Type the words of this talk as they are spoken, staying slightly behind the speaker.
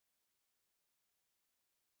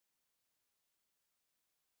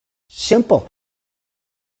simple.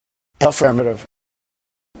 Affirmative.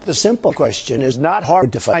 The simple question is not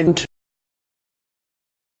hard to find.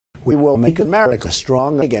 We will make America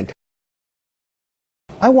strong again.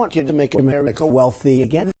 I want you to make America wealthy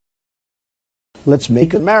again. Let's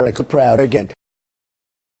make America proud again.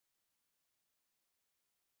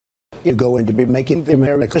 You're going to be making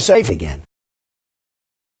America safe again.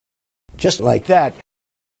 Just like that.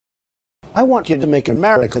 I want you to make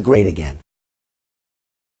America great again.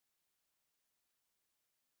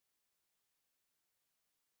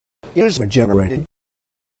 User generated.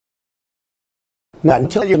 Not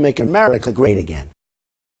until you make America great again.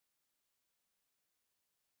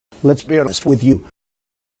 Let's be honest with you.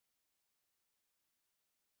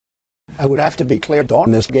 I would have to be clear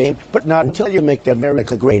on this game, but not until you make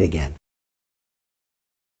America great again.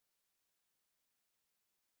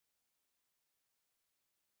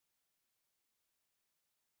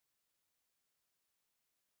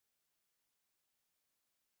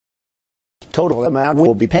 Total amount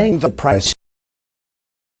will be paying the price.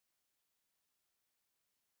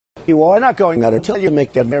 You are not going out until you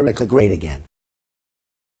make America great again.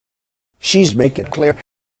 She's making it clear.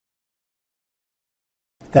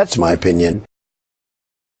 That's my opinion.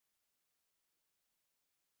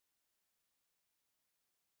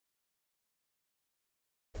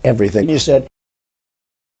 Everything you said,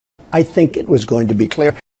 I think it was going to be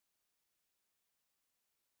clear.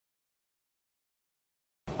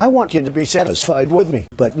 I want you to be satisfied with me,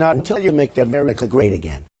 but not until you make America great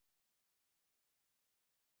again.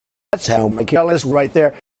 That's how Miguel is right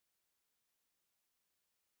there.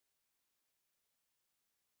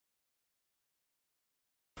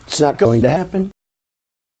 It's not going to happen.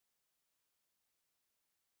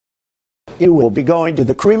 You will be going to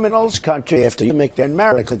the criminals' country after you make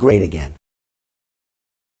America great again.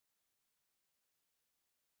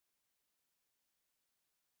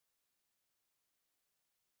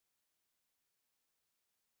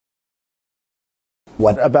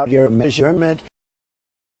 What about your measurement?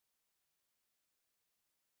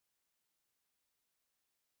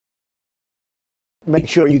 Make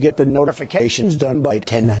sure you get the notifications done by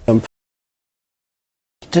 10 a.m.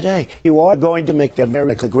 Today, you are going to make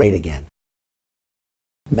America great again.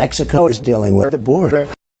 Mexico is dealing with the border.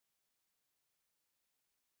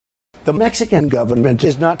 The Mexican government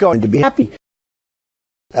is not going to be happy.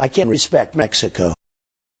 I can respect Mexico.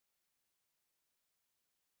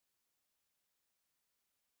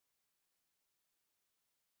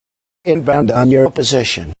 Inbound on your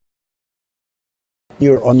position.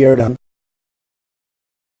 You're on your own.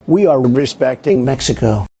 We are respecting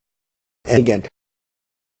Mexico. And again,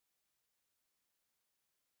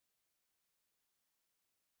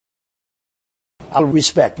 I'll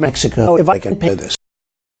respect Mexico if I can pay this.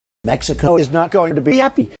 Mexico is not going to be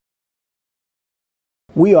happy.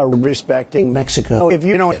 We are respecting Mexico if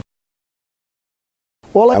you know it.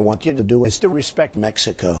 All I want you to do is to respect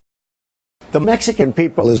Mexico. The Mexican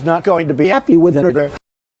people is not going to be happy with their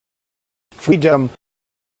freedom.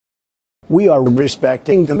 We are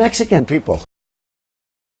respecting the Mexican people.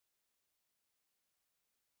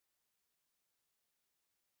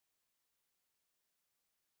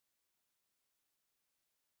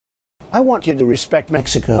 I want you to respect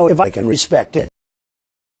Mexico if I can respect it.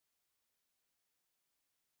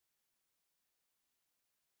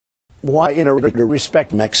 Why in order to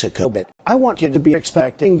respect Mexico? But I want you to be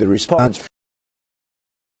expecting the response.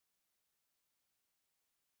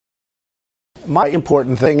 My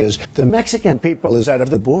important thing is the Mexican people is out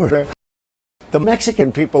of the border. The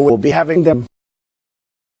Mexican people will be having them.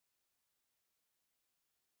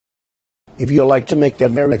 If you like to make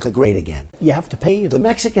America great again, you have to pay the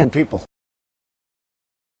Mexican people.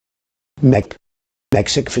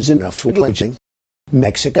 Mexico is enough for glitching.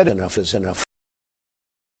 Mexico enough is enough.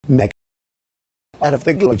 Out of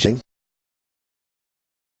the glitching.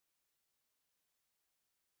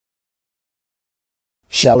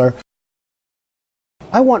 Scheller.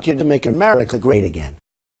 I want you to make America great again.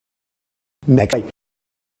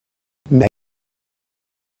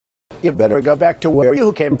 You better go back to where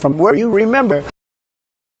you came from, where you remember.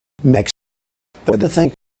 The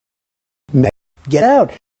thing. Get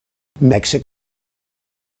out. Mexico.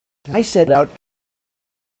 I said out.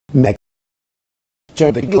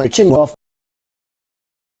 Turn the glitching off.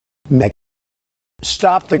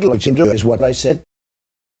 Stop the glitching is what I said.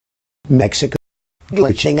 Mexico.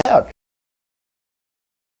 Glitching out.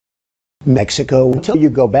 Mexico until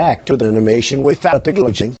you go back to the animation without the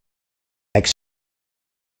glitching.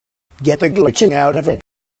 Get the glitching out of it.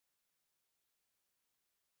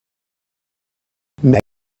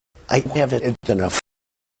 I have it enough.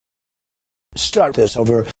 Start this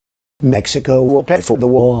over. Mexico will pay for the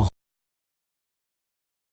wall.